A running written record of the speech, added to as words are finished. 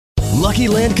Lucky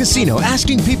Land Casino,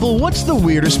 asking people, what's the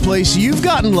weirdest place you've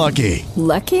gotten lucky?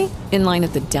 Lucky? In line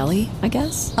at the deli, I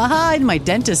guess? Aha, in my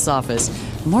dentist's office.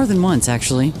 More than once,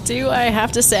 actually. Do I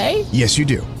have to say? Yes, you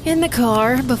do. In the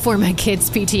car before my kids'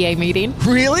 PTA meeting.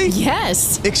 Really?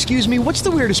 Yes. Excuse me, what's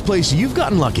the weirdest place you've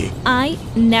gotten lucky? I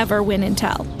never win and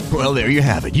tell. Well, there you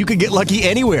have it. You can get lucky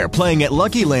anywhere, playing at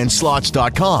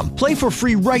LuckyLandSlots.com. Play for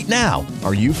free right now.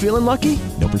 Are you feeling lucky?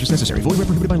 No purchase necessary. Void where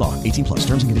prohibited by law. 18 plus.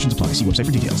 Terms and conditions apply. See website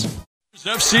for details.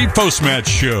 FC Postmatch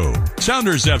Show.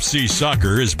 Sounders FC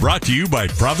Soccer is brought to you by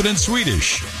Providence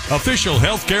Swedish, official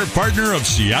healthcare partner of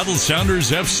Seattle Sounders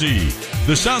FC.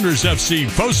 The Sounders FC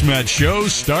Postmatch Show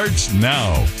starts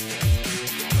now.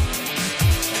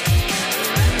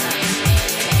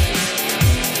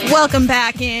 Welcome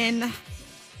back in.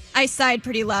 I sighed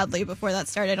pretty loudly before that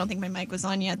started. I don't think my mic was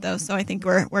on yet, though, so I think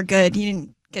we're good. You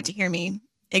didn't get to hear me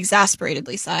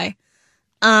exasperatedly sigh.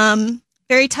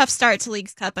 Very tough start to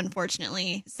Leagues Cup,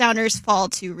 unfortunately. Sounders fall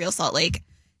to Real Salt Lake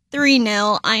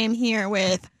 3-0. I am here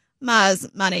with Maz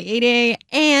Madaide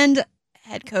and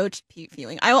head coach Pete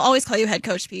Fewing. I will always call you head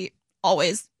coach Pete.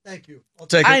 Always. Thank you. I'll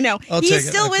take it. I know. I'll He's take it.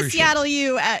 still I with appreciate Seattle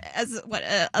U as what?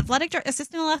 Assistant athletic director?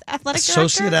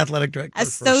 Associate athletic director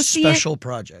for special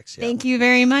projects. Yeah. Thank you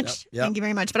very much. Yep. Thank you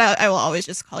very much. But I will always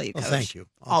just call you coach. Well, thank you.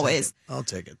 Always. I'll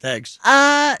take it. Thanks.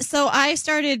 So I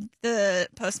started the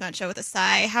post-match show with a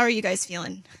sigh. How are you guys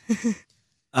feeling?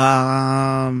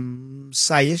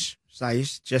 Sighish,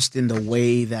 just in the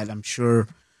way that I'm sure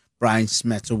Brian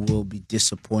Smetzer will be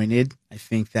disappointed. I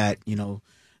think that,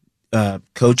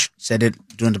 Coach said it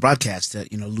during the broadcast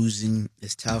that, losing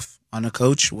is tough on a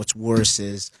coach. What's worse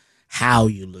is how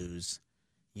you lose,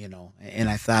 and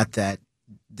I thought that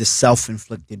the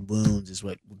self-inflicted wounds is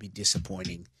what would be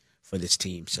disappointing for this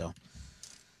team. So,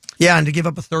 yeah, and to give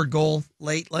up a third goal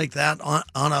late like that on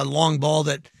a long ball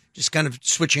that just kind of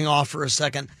switching off for a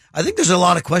second. I think there's a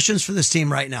lot of questions for this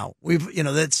team right now.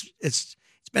 It's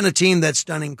been a team that's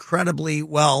done incredibly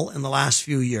well in the last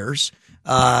few years.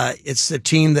 It's a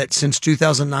team that since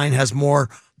 2009 has more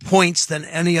points than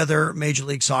any other Major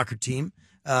League Soccer team,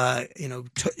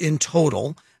 in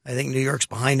total. I think New York's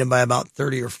behind them by about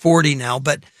 30 or 40 now,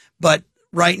 but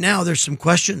right now there's some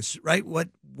questions, right? What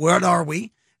are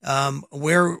we?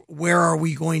 Where are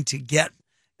we going to get,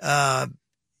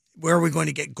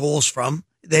 goals from?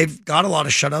 They've got a lot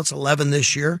of shutouts, 11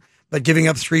 this year, but giving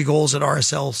up 3 goals at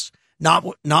RSL's not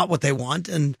what they want.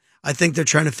 And I think they're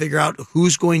trying to figure out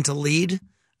who's going to lead.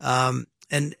 I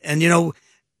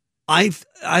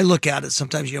look at it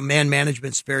sometimes, man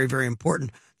management's very, very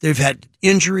important. They've had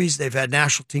injuries. They've had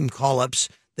national team call-ups.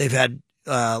 They've had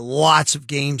lots of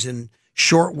games in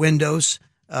short windows,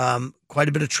 quite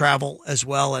a bit of travel as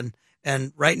well.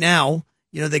 And right now,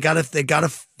 they got to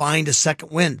find a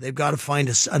second wind. They've got to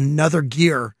find another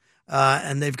gear,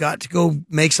 and they've got to go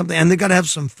make something, and they've got to have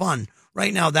some fun.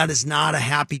 Right now, that is not a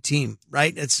happy team,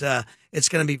 right? It's going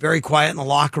to be very quiet in the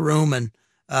locker room. And,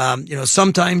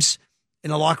 sometimes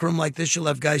in a locker room like this, you'll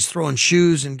have guys throwing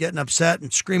shoes and getting upset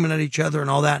and screaming at each other and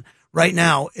all that. Right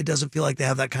now, it doesn't feel like they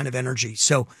have that kind of energy.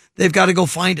 So they've got to go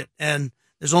find it. And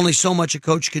there's only so much a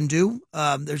coach can do.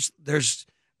 There's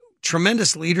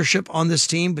tremendous leadership on this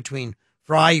team between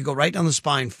Fry, you go right down the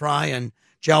spine, Fry and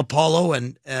João Paulo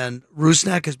and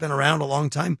Rusnak has been around a long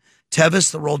time.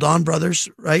 Tevez, the Roldan brothers,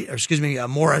 right?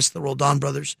 Morris, the Roldan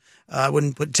brothers. I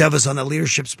wouldn't put Tevez on a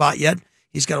leadership spot yet.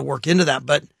 He's got to work into that.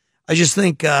 But I just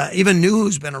think even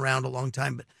Nuhu's been around a long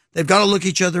time. But they've got to look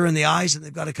each other in the eyes, and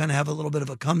they've got to kind of have a little bit of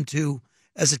a come-to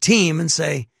as a team and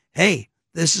say, hey,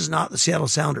 this is not the Seattle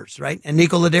Sounders, right? And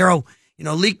Nico Lodeiro,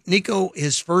 Nico,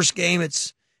 his first game,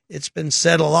 it's been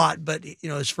said a lot, but,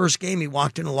 his first game, he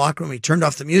walked in the locker room, he turned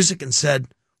off the music and said,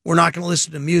 we're not going to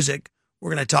listen to music. We're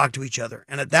going to talk to each other.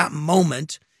 And at that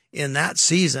moment in that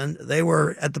season, they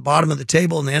were at the bottom of the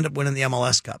table and they ended up winning the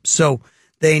MLS Cup. So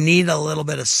they need a little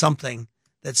bit of something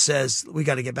that says we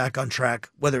got to get back on track,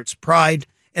 whether it's pride.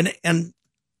 And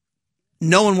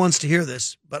no one wants to hear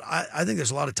this, but I think there's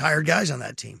a lot of tired guys on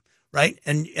that team, right?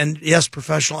 And yes,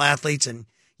 professional athletes, and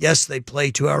yes, they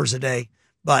play 2 hours a day.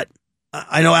 But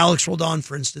I know Alex Roldan,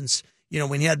 for instance,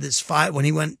 when he had this fight, when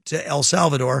he went to El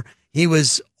Salvador, he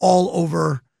was all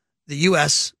over the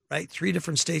U.S., right? 3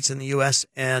 different states in the U.S.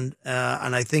 And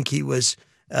I think he was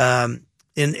in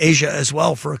Asia as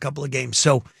well for a couple of games.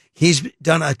 So he's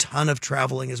done a ton of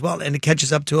traveling as well, and it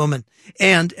catches up to him.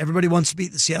 And everybody wants to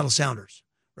beat the Seattle Sounders,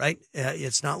 right?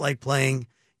 It's not like playing,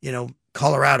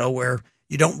 Colorado where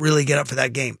you don't really get up for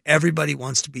that game. Everybody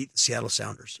wants to beat the Seattle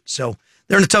Sounders. So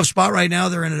they're in a tough spot right now.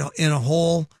 They're in a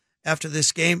hole after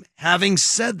this game. Having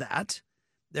said that,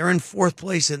 they're in 4th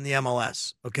place in the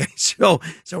MLS. Okay, so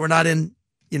we're not in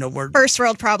we're first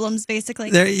world problems,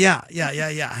 basically. there. Yeah.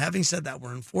 Having said that,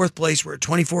 we're in fourth place. We're at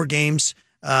 24 games.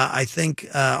 I think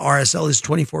RSL is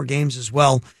 24 games as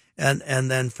well, and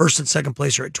then first and second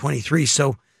place are at 23.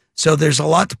 So there's a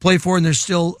lot to play for, and there's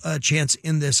still a chance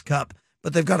in this cup.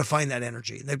 But they've got to find that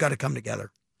energy. They've got to come together.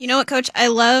 You know what, Coach? I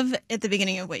love at the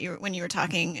beginning of when you were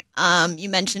talking, you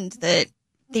mentioned that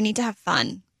they need to have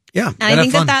fun. Yeah, and I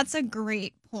think that's a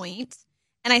great point.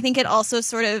 And I think it also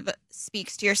sort of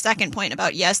speaks to your second point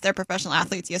about, yes, they're professional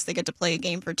athletes. Yes, they get to play a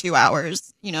game for 2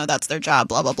 hours. That's their job,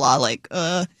 blah, blah, blah.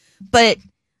 But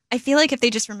I feel like if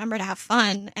they just remember to have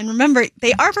fun and remember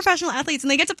they are professional athletes and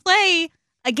they get to play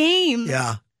a game.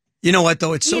 Yeah. You know what,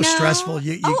 though? It's so stressful. Of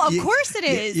course it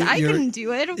is. I couldn't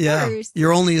do it, of course.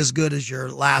 You're only as good as your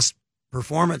last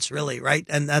performance, really, right?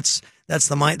 And that's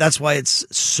the mind. That's why it's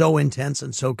so intense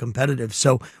and so competitive.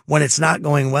 So when it's not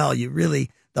going well,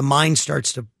 the mind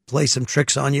starts to play some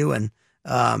tricks on you, and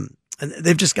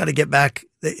they've just got to get back.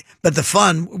 But the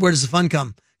fun, where does the fun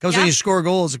come? It comes when you score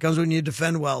goals. It comes when you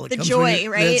defend well. The joy,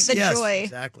 right? The joy.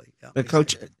 Exactly. Yeah, but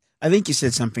Coach, I think you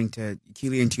said something to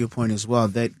Keely and to your point as well,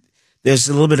 that there's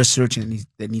a little bit of searching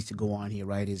that needs to go on here,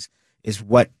 right? Is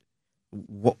who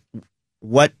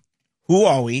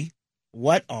are we?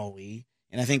 What are we?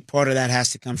 And I think part of that has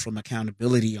to come from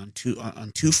accountability on two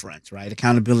fronts, right?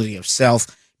 Accountability of self.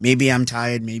 Maybe I'm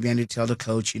tired. Maybe I need to tell the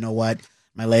coach, you know what,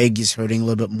 my leg is hurting a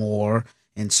little bit more,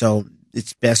 and so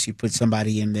it's best you put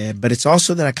somebody in there. But it's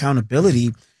also that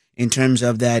accountability in terms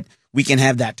of that we can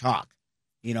have that talk,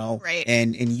 right.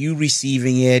 and you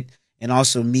receiving it, and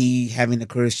also me having the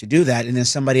courage to do that, and then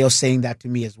somebody else saying that to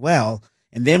me as well.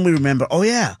 And then we remember, oh,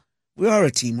 yeah, we are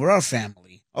a team. We're a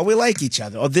family. Oh, we like each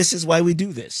other. Oh, this is why we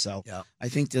do this. So I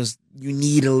think you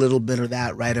need a little bit of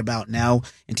that right about now.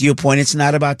 And to your point, it's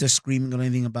not about the screaming or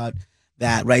anything about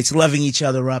that, right? It's loving each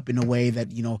other up in a way that,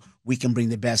 we can bring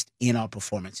the best in our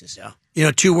performances.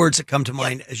 Yeah. Two words that come to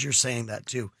mind as you're saying that,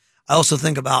 too. I also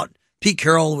think about Pete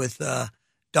Carroll with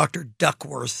Dr.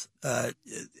 Duckworth,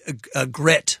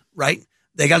 grit, right?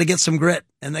 They got to get some grit,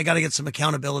 and they got to get some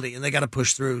accountability, and they got to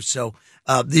push through. So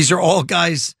these are all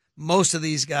guys, most of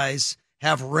these guys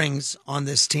have rings on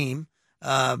this team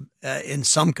in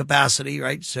some capacity,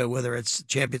 right? So whether it's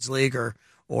Champions League or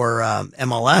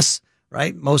MLS,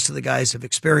 right? Most of the guys have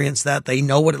experienced that. They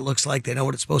know what it looks like. They know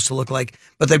what it's supposed to look like,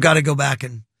 but they've got to go back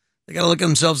and they got to look at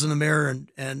themselves in the mirror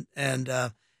and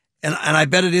I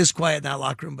bet it is quiet in that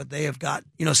locker room, but they have got,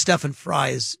 Stefan Fry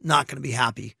is not going to be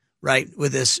happy, right?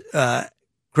 With this,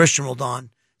 Christian Roldan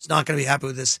is not going to be happy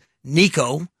with this.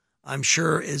 Nico, I'm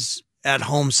sure, is at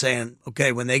home saying,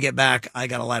 okay, when they get back, I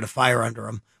got to light a fire under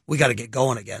them. We got to get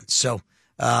going again. So,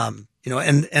 and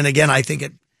again, I think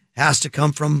it has to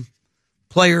come from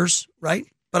players, right?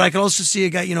 But I could also see a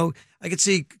guy, I could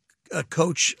see a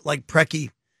coach like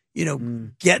Preki,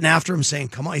 getting after him saying,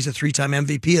 come on, he's a 3-time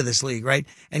MVP of this league, right?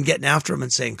 And getting after him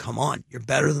and saying, come on, you're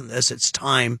better than this. It's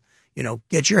time,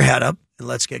 get your head up and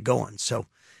let's get going. So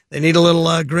they need a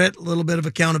little grit, a little bit of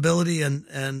accountability.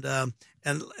 And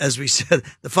as we said,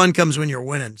 the fun comes when you're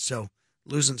winning. So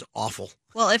losing's awful.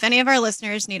 Well, if any of our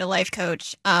listeners need a life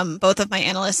coach, both of my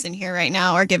analysts in here right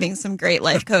now are giving some great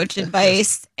life coach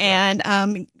advice,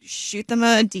 and shoot them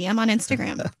a DM on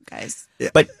Instagram, guys. Yeah.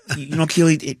 But,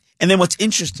 Keely, and then what's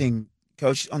interesting,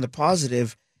 Coach, on the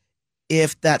positive,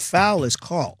 if that foul is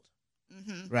called,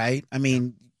 right? I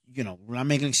mean, we're not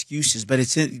making excuses, but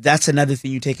that's another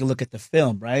thing. You take a look at the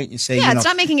film, right? You say, it's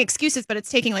not making excuses, but it's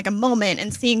taking like a moment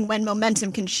and seeing when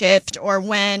momentum can shift, or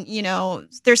when,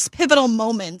 there's pivotal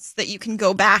moments that you can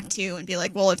go back to and be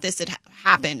like, well, if this had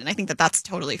happened. And I think that that's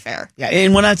totally fair. Yeah.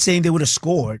 And we're not saying they would have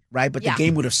scored, right? But the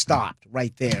game would have stopped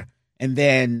right there. And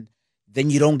then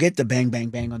you don't get the bang, bang,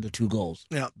 bang on the 2 goals.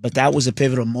 Yeah. But that was a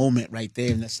pivotal moment right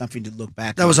there. And that's something to look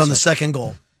back That was on the second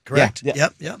goal. Correct. Yeah.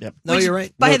 Yep. No, you're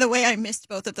right. By the way, I missed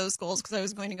both of those goals because I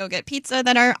was going to go get pizza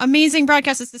that our amazing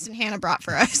broadcast assistant Hannah brought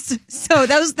for us. So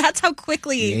that's how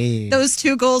quickly those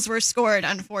 2 goals were scored,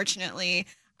 unfortunately.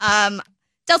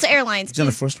 Delta Airlines on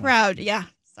the first proud. One. Yeah.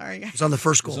 Sorry. It was on the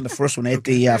first goal. It was on the first one at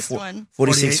the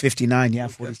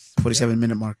 46:59,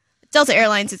 47-minute mark. Delta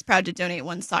Airlines is proud to donate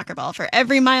 1 soccer ball for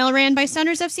every mile ran by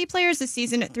Sounders FC players this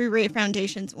season through Ray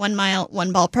Foundation's 1 Mile,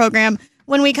 1 Ball program.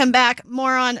 When we come back,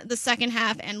 more on the second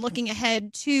half and looking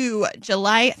ahead to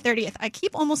July 30th. I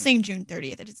keep almost saying June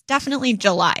 30th. It is definitely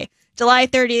July. July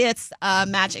 30th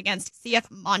match against CF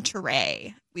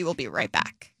Monterrey. We will be right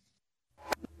back.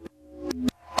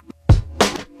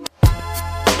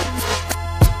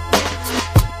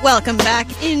 Welcome back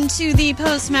into the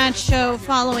post-match show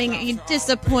following a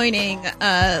disappointing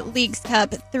Leagues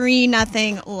Cup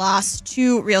 3-0 loss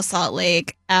to Real Salt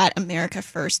Lake at America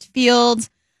First Field.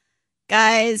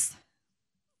 Guys,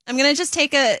 I'm going to just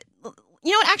take you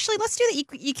know what? Actually, let's do the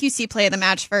EQC play of the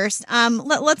match first.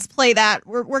 Let's play that.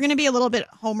 We're going to be a little bit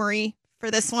homery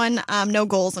for this one. No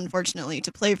goals, unfortunately,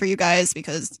 to play for you guys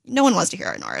because no one wants to hear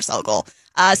an RSL goal.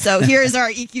 So here's our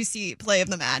EQC play of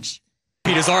the match.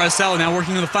 It is RSL now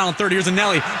working on the final third. Here's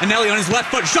Anelli. Anelli on his left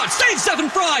foot. Shot. Saves Stefan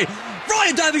Fry.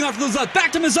 Fry diving off to the left.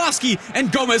 Back to Mazowski.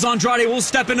 And Gomez Andrade will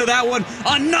step into that one.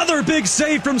 Another big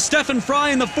save from Stefan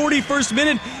Fry in the 41st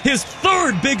minute. His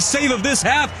third big save of this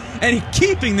half. And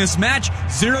keeping this match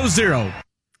 0-0.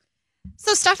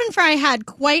 So Stefan Fry had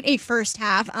quite a first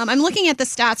half. I'm looking at the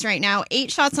stats right now. 8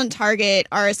 shots on target.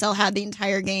 RSL had the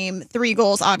entire game. 3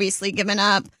 goals obviously given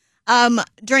up.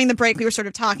 During the break, we were sort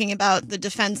of talking about the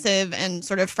defensive and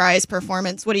sort of Fry's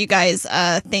performance. What do you guys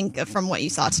think from what you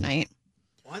saw tonight?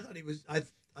 Well, I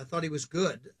thought he was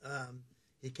good.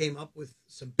 He came up with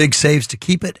some big saves to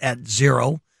keep it at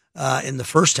 0 in the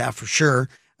first half for sure.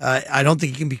 I don't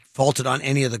think he can be faulted on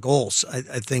any of the goals.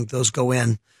 I think those go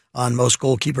in on most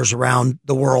goalkeepers around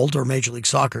the world or Major League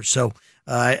Soccer. So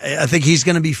I think he's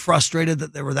going to be frustrated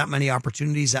that there were that many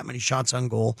opportunities, that many shots on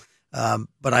goal.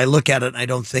 But I look at it and I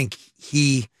don't think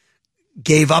he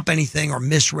gave up anything or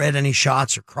misread any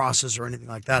shots or crosses or anything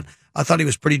like that. I thought he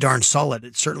was pretty darn solid.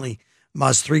 It certainly,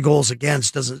 Maz 3 goals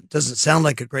against doesn't sound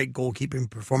like a great goalkeeping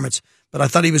performance, but I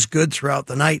thought he was good throughout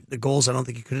the night. The goals, I don't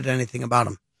think he could have done anything about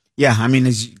them. Yeah, I mean,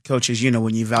 as coaches,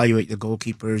 when you evaluate the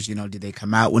goalkeepers, did they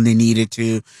come out when they needed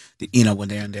to? When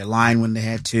they're on their line when they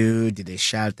had to? Did they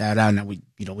shout that out? Now, we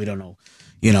don't know,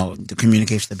 the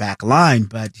communication to the back line,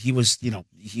 but he was, he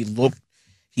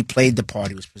played the part.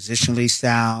 He was positionally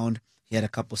sound. He had a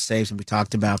couple saves, and we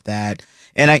talked about that.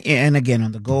 And again,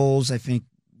 on the goals, I think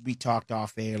we talked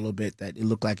off air a little bit that it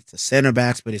looked like it's the center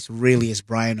backs, but it's really, as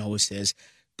Brian always says,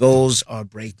 goals are a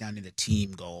breakdown in the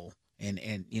team goal. And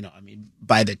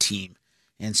by the team.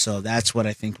 And so that's what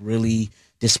I think really,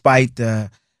 despite the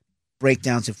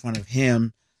breakdowns in front of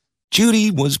him.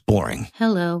 Judy was boring.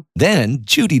 Hello. Then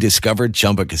Judy discovered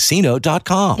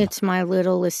ChumbaCasino.com. It's my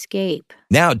little escape.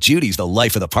 Now Judy's the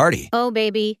life of the party. Oh,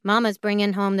 baby, mama's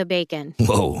bringing home the bacon.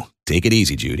 Whoa, take it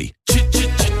easy, Judy.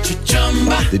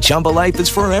 The Chumba life is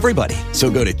for everybody. So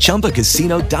go to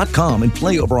ChumbaCasino.com and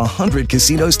play over 100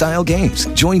 casino-style games.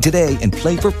 Join today and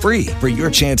play for free for your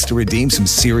chance to redeem some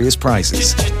serious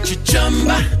prizes.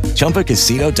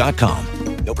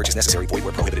 ChumbaCasino.com. No purchase necessary. Void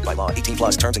where prohibited by law. 18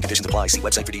 plus terms and conditions apply. See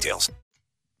website for details.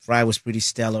 Fry was pretty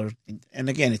stellar. And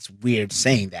again, it's weird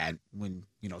saying that when,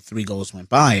 3 goals went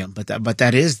by him, but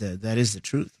that is the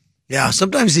truth. Yeah,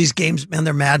 sometimes these games, man,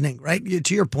 they're maddening, right?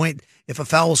 To your point, if a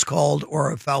foul's called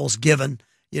or a foul's given,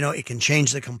 it can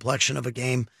change the complexion of a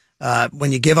game.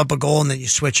 When you give up a goal and then you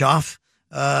switch off,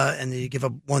 and then you give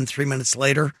up 1 3 minutes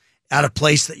later at a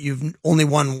place that you've only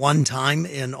won one time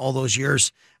in all those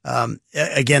years,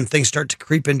 again, things start to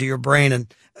creep into your brain.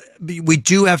 And we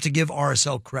do have to give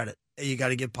RSL credit. You got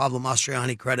to give Pablo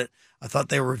Mastroianni credit. I thought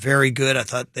they were very good. I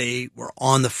thought they were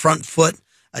on the front foot,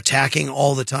 attacking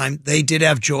all the time. They did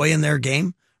have joy in their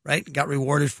game, right? Got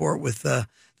rewarded for it with the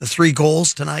 3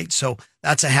 goals tonight. So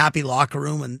that's a happy locker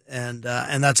room, and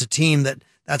that's a team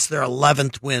that's their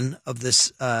 11th win of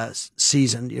this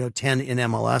season. 10 in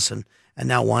MLS and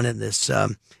now 1 in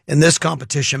this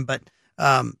competition. But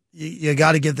you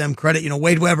got to give them credit.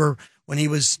 Wade Weber, when he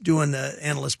was doing the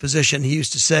analyst position, he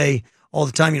used to say all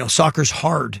the time, soccer's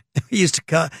hard. He used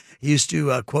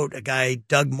to quote a guy,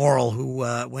 Doug Morrill, who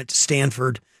went to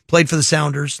Stanford, played for the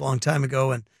Sounders a long time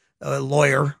ago, and a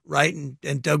lawyer, right?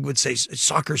 And Doug would say,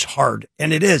 soccer's hard.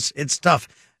 And it is. It's tough.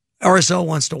 RSL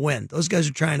wants to win. Those guys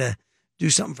are trying to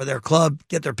do something for their club,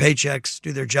 get their paychecks,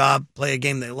 do their job, play a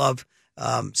game they love.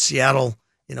 Seattle,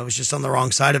 was just on the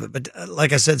wrong side of it. But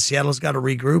like I said, Seattle's got to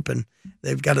regroup, and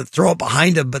they've got to throw it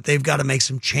behind them, but they've got to make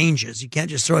some changes. You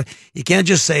can't just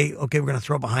say, okay, we're going to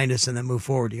throw it behind us and then move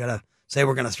forward. You got to say,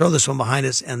 we're going to throw this one behind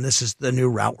us, and this is the new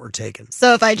route we're taking.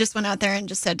 So if I just went out there and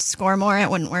just said score more, it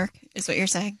wouldn't work, is what you're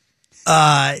saying?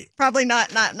 Probably not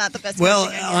the best. Well,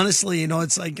 honestly,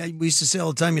 it's like we used to say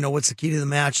all the time, what's the key to the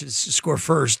match? It's to score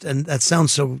first. And that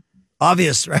sounds so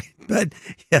obvious, right? But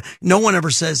yeah, no one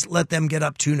ever says, let them get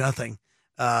up 2-0.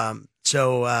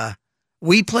 So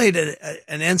we played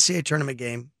an NCAA tournament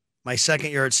game my second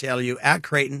year at Seattle U at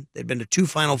Creighton. They'd been to 2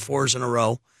 Final Fours in a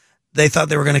row. They thought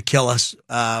they were going to kill us.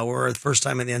 We're the first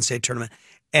time in the NCAA tournament.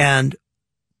 And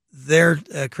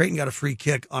Creighton got a free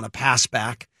kick on a pass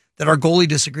back that our goalie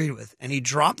disagreed with. And he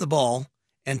dropped the ball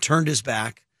and turned his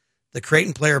back. The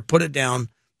Creighton player put it down,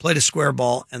 played a square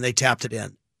ball, and they tapped it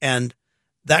in. And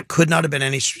that could not have been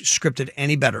scripted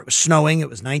any better. It was snowing. It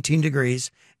was 19 degrees.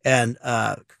 And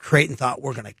Creighton thought,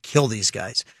 we're going to kill these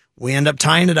guys. We end up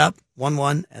tying it up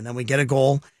 1-1, and then we get a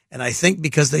goal. And I think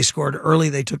because they scored early,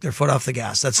 they took their foot off the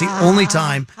gas. That's the only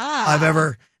time I've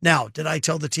ever. Now, did I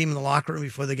tell the team in the locker room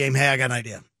before the game, hey, I got an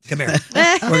idea. Come here.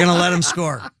 We're going to let them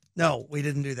score. No, we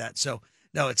didn't do that. So,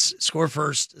 no, it's score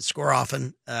first, score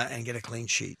often, and get a clean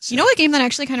sheet. So. You know what game that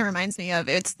actually kind of reminds me of?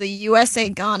 It's the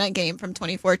USA-Ghana game from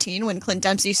 2014 when Clint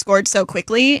Dempsey scored so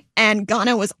quickly, and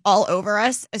Ghana was all over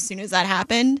us as soon as that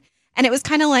happened. And it was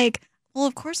kind of like, well,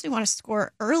 of course we want to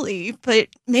score early, but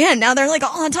man, now they're like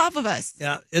all on top of us.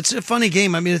 Yeah, it's a funny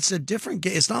game. I mean, it's a different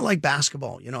game. It's not like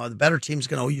basketball. You know, the better team's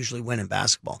going to usually win in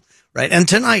basketball, right? And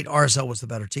tonight, RSL was the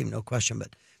better team, no question.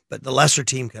 But the lesser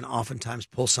team can oftentimes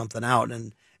pull something out,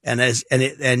 and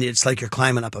it's like you're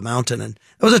climbing up a mountain. And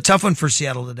it was a tough one for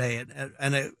Seattle today.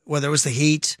 And whether it was the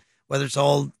heat, whether it's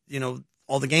all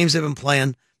the games they've been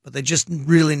playing, but they just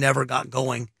really never got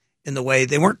going in the way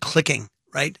they weren't clicking.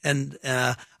 Right. And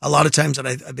a lot of times, and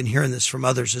I've been hearing this from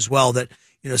others as well, that,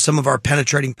 some of our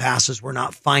penetrating passes were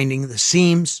not finding the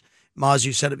seams. Maz,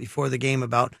 you said it before the game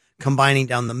about combining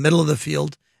down the middle of the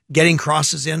field, getting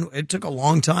crosses in. It took a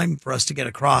long time for us to get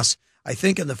across. I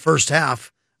think in the first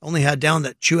half, only had down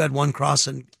that Chu had one cross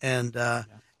and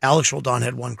Alex Roldan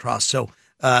had one cross. So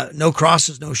no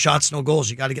crosses, no shots, no goals.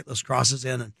 You got to get those crosses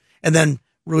in. And then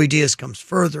Rui Diaz comes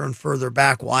further and further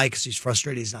back. Why? Because he's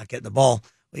frustrated. He's not getting the ball.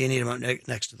 Well, you need him out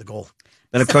next to the goal.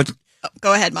 But coach,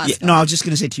 go ahead, Maz. Yeah, no, I was just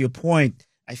going to say to your point,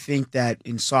 I think that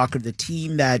in soccer, the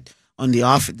team that on the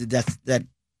offense that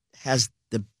has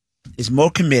is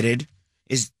more committed,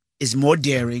 is more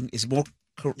daring, is more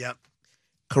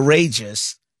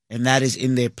courageous, and that is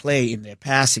in their play, in their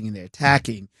passing, in their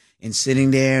attacking, in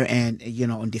sitting there and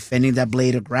and defending that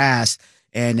blade of grass.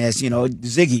 And as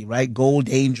Ziggy, right, goal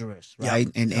dangerous, right,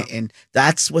 and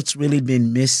that's what's really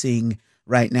been missing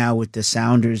right now with the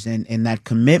Sounders and that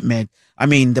commitment. I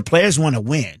mean, the players want to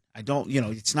win. I don't,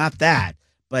 it's not that,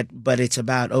 but it's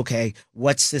about, okay,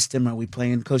 what system are we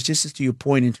playing? Coach, this is to your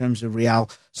point in terms of Real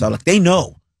Salt Lake. They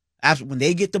know after when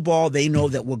they get the ball, they know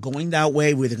that we're going that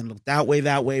way. We're going to look that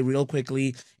way real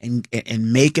quickly and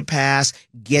make a pass,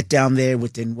 get down there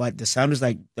within what the Sounders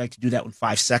like to do that in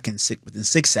 5 seconds, within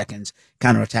 6 seconds,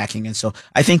 counterattacking. And so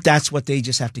I think that's what they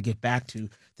just have to get back to.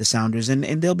 The Sounders, and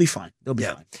they'll be fine. They'll be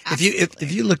fine.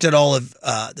 If you looked at all of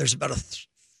there's about a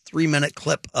 3-minute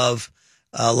clip of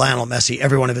Lionel Messi.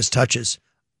 Every one of his touches,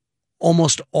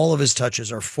 almost all of his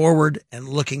touches are forward and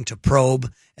looking to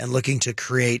probe and looking to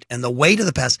create. And the weight of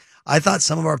the pass, I thought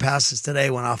some of our passes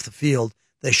today went off the field.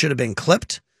 They should have been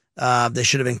clipped. They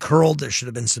should have been curled. There should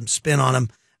have been some spin on them.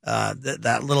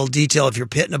 That little detail, if you're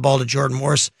pitting a ball to Jordan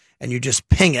Morris and you just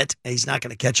ping it, he's not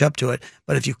going to catch up to it.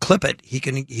 But if you clip it, he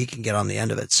can get on the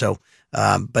end of it. So,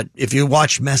 but if you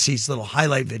watch Messi's little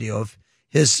highlight video of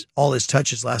all his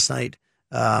touches last night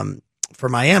for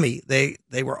Miami,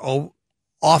 they were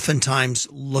oftentimes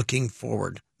looking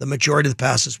forward. The majority of the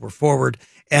passes were forward,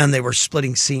 and they were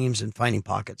splitting seams and finding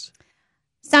pockets.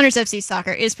 Sounders FC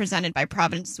Soccer is presented by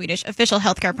Providence Swedish, official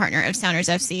healthcare partner of Sounders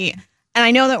FC. And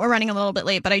I know that we're running a little bit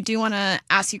late, but I do want to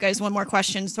ask you guys one more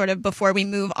question sort of before we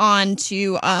move on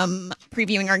to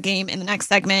previewing our game in the next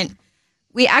segment.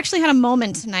 We actually had a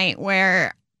moment tonight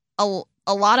where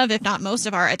a lot of, if not most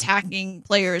of our attacking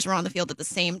players were on the field at the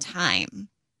same time.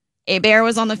 Hebert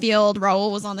was on the field,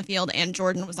 Raul was on the field, and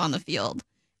Jordan was on the field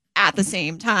at the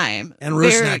same time. And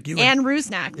Rusnak. Thank you. And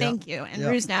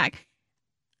Rusnak.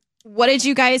 What did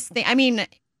you guys think? I mean,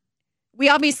 we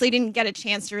obviously didn't get a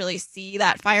chance to really see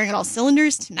that firing at all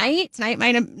cylinders tonight. Tonight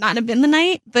might not have been the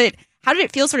night, but how did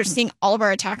it feel sort of seeing all of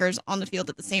our attackers on the field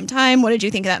at the same time? What did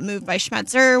you think of that move by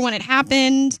Schmetzer when it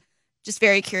happened? Just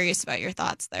very curious about your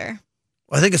thoughts there.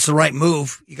 Well, I think it's the right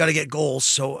move. You got to get goals.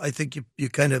 So I think you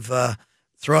kind of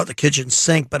throw out the kitchen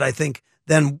sink, but I think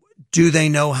then do they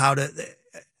know how to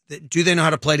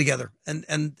play together?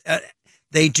 And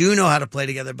they do know how to play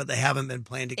together, but they haven't been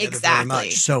playing together very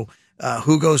much. So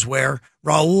who goes where?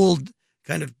 Raul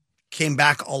kind of came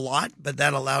back a lot, but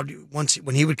that allowed you when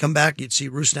he would come back, you'd see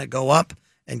Rusnak go up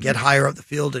and get higher up the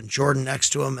field, and Jordan next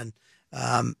to him, and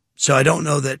so I don't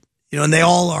know that and they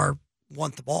all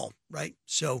want the ball, right?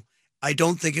 So I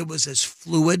don't think it was as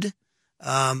fluid,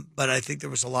 but I think there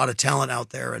was a lot of talent out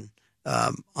there and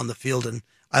on the field, and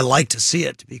I like to see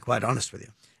it, to be quite honest with you.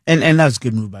 And that was a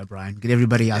good move by Brian. Get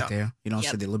everybody out there, so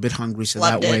they're a little bit hungry. So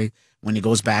Loved that way, when he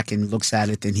goes back and looks at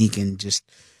it, then he can just,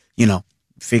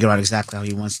 figure out exactly how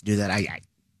he wants to do that.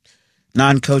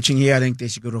 Non-coaching here, I think they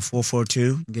should go to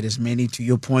 4-4-2. Get as many, to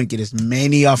your point, get as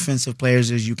many offensive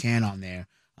players as you can on there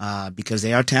because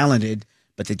they are talented,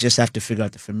 but they just have to figure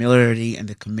out the familiarity and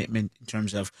the commitment in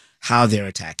terms of how they're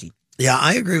attacking. Yeah,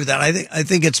 I agree with that. I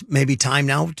think it's maybe time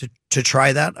now to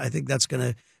try that. I think that's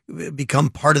going to become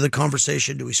part of the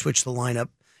conversation? Do we switch the lineup?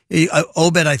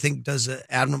 Obed, I think, does an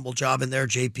admirable job in there.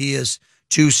 JP is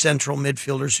two central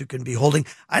midfielders who can be holding.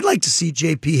 I'd like to see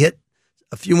JP hit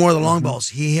a few more of the long balls.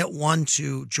 He hit one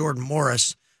to Jordan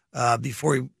Morris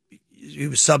before he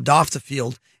was subbed off the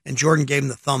field, and Jordan gave him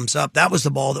the thumbs up. That was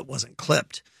the ball that wasn't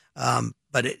clipped,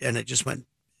 but it just went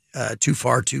too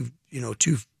fast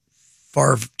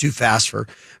for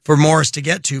Morris to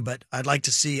get to. But I'd like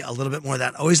to see a little bit more of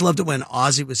that. I always loved it when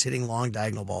Ozzy was hitting long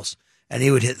diagonal balls, and he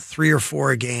would hit 3 or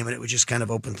 4 a game, and it would just kind of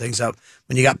open things up.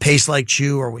 When you got pace like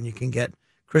Chu, or when you can get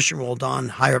Christian Roldan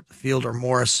higher up the field, or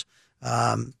Morris,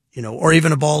 or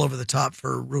even a ball over the top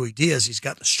for Rui Diaz, he's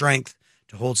got the strength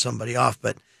to hold somebody off.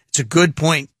 But it's a good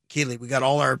point, Keely. We got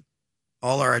all our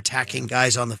attacking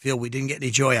guys on the field. We didn't get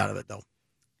any joy out of it, though.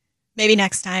 Maybe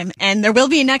next time. And there will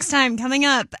be next time coming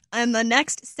up. In the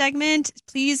next segment,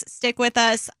 please stick with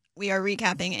us. We are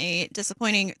recapping a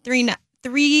disappointing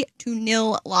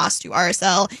 3-0 loss to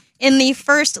RSL in the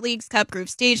first Leagues Cup group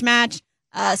stage match.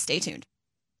 Stay tuned.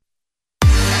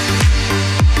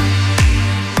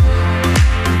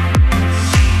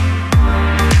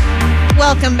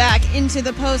 Welcome back into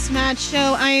the post-match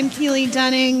show. I am Keely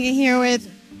Dunning here with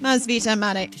Masvita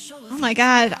Mate. Oh my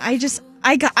God, I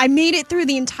made it through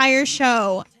the entire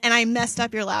show and I messed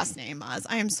up your last name, Maz.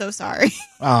 I am so sorry.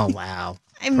 Oh, wow.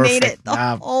 I made it the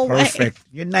whole way. Perfect.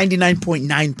 You're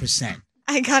 99.9%.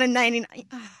 I got a 99.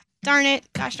 Darn it.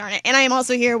 Gosh darn it. And I am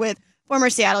also here with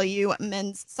former Seattle U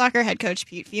men's soccer head coach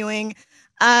Pete Fewing.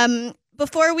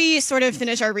 Before we sort of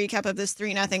finish our recap of this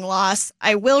 3-0 loss,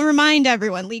 I will remind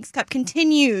everyone, Leagues Cup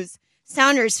continues.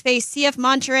 Sounders face CF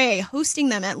Monterrey, hosting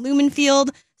them at Lumen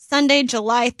Field Sunday,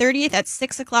 July 30th at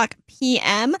 6:00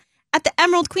 p.m. at the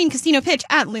Emerald Queen Casino Pitch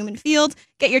at Lumen Field.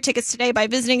 Get your tickets today by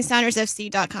visiting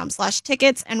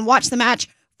SoundersFC.com/tickets and watch the match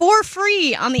for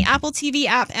free on the Apple TV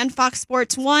app and Fox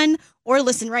Sports 1, or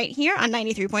listen right here on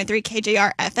 93.3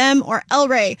 KJR FM or El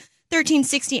Rey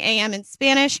 1360 AM in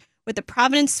Spanish, with the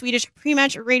Providence Swedish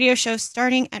pre-match radio show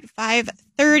starting at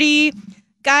 5:30.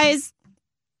 Guys,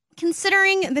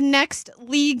 considering the next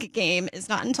league game is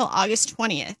not until August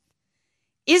 20th,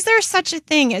 is there such a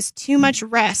thing as too much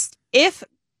rest if,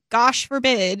 gosh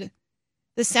forbid,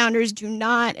 the Sounders do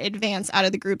not advance out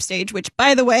of the group stage, which,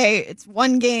 by the way, it's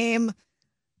one game,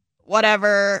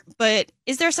 whatever, but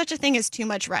is there such a thing as too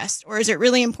much rest? Or is it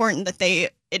really important that they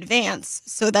advance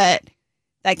so that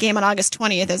that game on August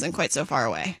 20th isn't quite so far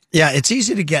away? Yeah, it's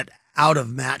easy to get out of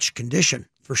match condition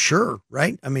for sure,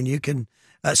 right? I mean, you can,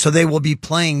 so they will be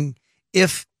playing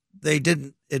if they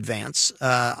didn't advance.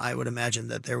 I would imagine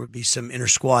that there would be some inter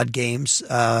squad games.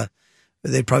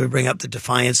 They'd probably bring up the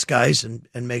Defiance guys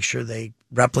and make sure they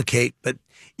replicate. But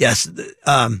yes,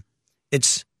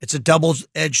 it's a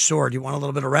double-edged sword. You want a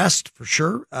little bit of rest for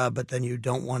sure, but then you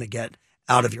don't want to get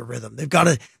out of your rhythm. They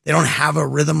don't have a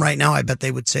rhythm right now. I bet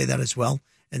they would say that as well.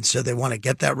 And so they want to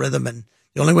get that rhythm. And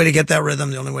the only way to get that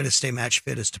rhythm, the only way to stay match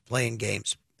fit is to play in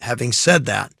games. Having said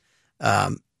that,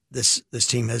 this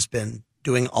team has been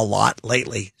doing a lot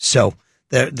lately. So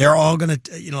they're all going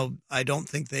to, I don't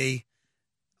think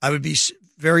I would be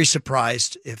very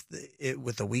surprised if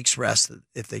with a week's rest,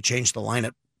 if they change the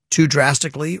lineup too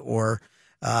drastically or,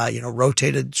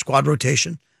 rotated squad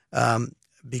rotation,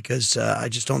 because I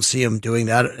just don't see them doing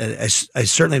that. I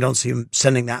certainly don't see them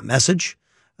sending that message.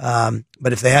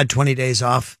 But if they had 20 days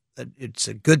off, it's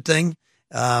a good thing.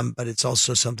 But it's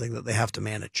also something that they have to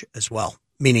manage as well,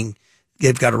 meaning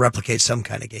they've got to replicate some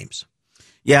kind of games.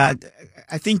 Yeah,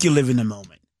 I think you live in the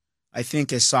moment. I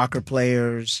think as soccer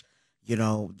players, they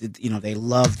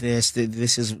love this.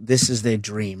 This is their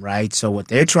dream, right? So what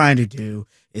they're trying to do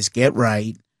is get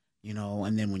right,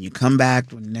 and then when you come back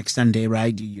the next Sunday,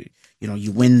 right,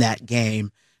 you win that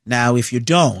game. Now, if you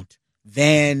don't,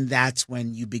 then that's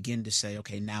when you begin to say,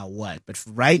 okay, now what? But for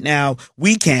right now,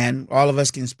 all of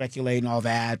us can speculate and all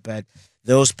that, but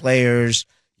those players,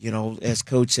 as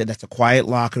Coach said, that's a quiet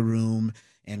locker room,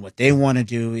 and what they want to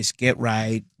do is get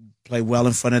right, play well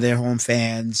in front of their home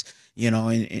fans,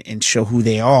 and show who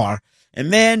they are.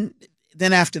 And then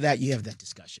after that, you have that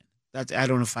discussion. I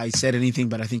don't know if I said anything,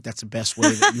 but I think that's the best way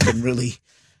that you can really,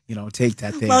 take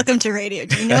that thing. Welcome to radio.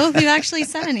 Do you know if you actually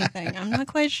said anything? I'm not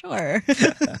quite sure.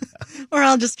 We're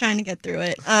all just trying to get through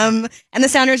it. And the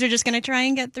Sounders are just going to try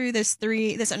and get through this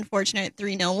unfortunate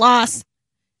 3-0 loss.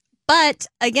 But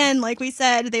again, like we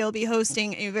said, they will be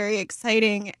hosting a very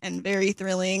exciting and very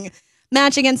thrilling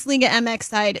match against Liga MX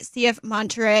side CF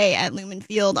Monterrey at Lumen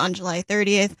Field on July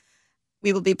 30th.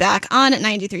 We will be back on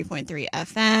 93.3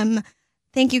 FM.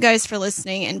 Thank you guys for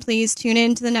listening, and please tune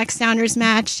in to the next Sounders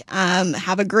match.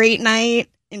 Have a great night.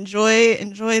 Enjoy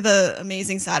the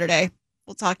amazing Saturday.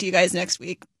 We'll talk to you guys next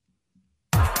week.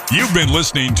 You've been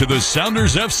listening to the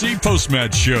Sounders FC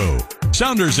Post-Match Show.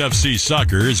 Sounders FC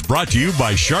Soccer is brought to you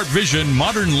by Sharp Vision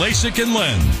Modern LASIK and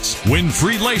Lens. Win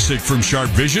free LASIK from Sharp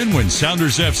Vision when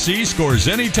Sounders FC scores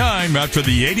anytime after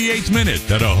the 88th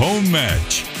minute at a home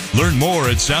match. Learn more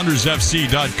at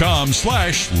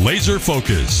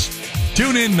SoundersFC.com/laserfocus.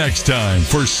 Tune in next time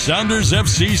for Sounders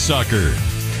FC Soccer.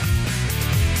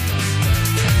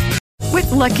 With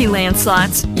Lucky Land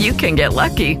Slots, you can get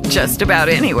lucky just about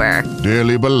anywhere.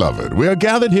 Dearly beloved, we are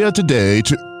gathered here today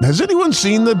to... Has anyone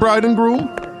seen the bride and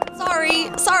groom?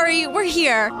 Sorry, we're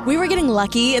here. We were getting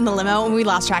lucky in the limo and we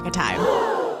lost track of time.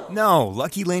 No,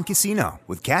 Lucky Land Casino,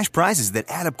 with cash prizes that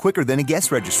add up quicker than a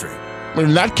guest registry.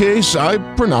 In that case, I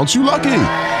pronounce you lucky.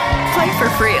 Play for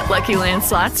free at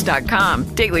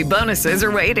LuckyLandSlots.com. Daily bonuses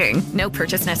are waiting. No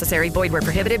purchase necessary. Void where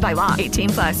prohibited by law.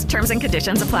 18+. Terms and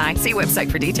conditions apply. See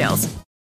website for details.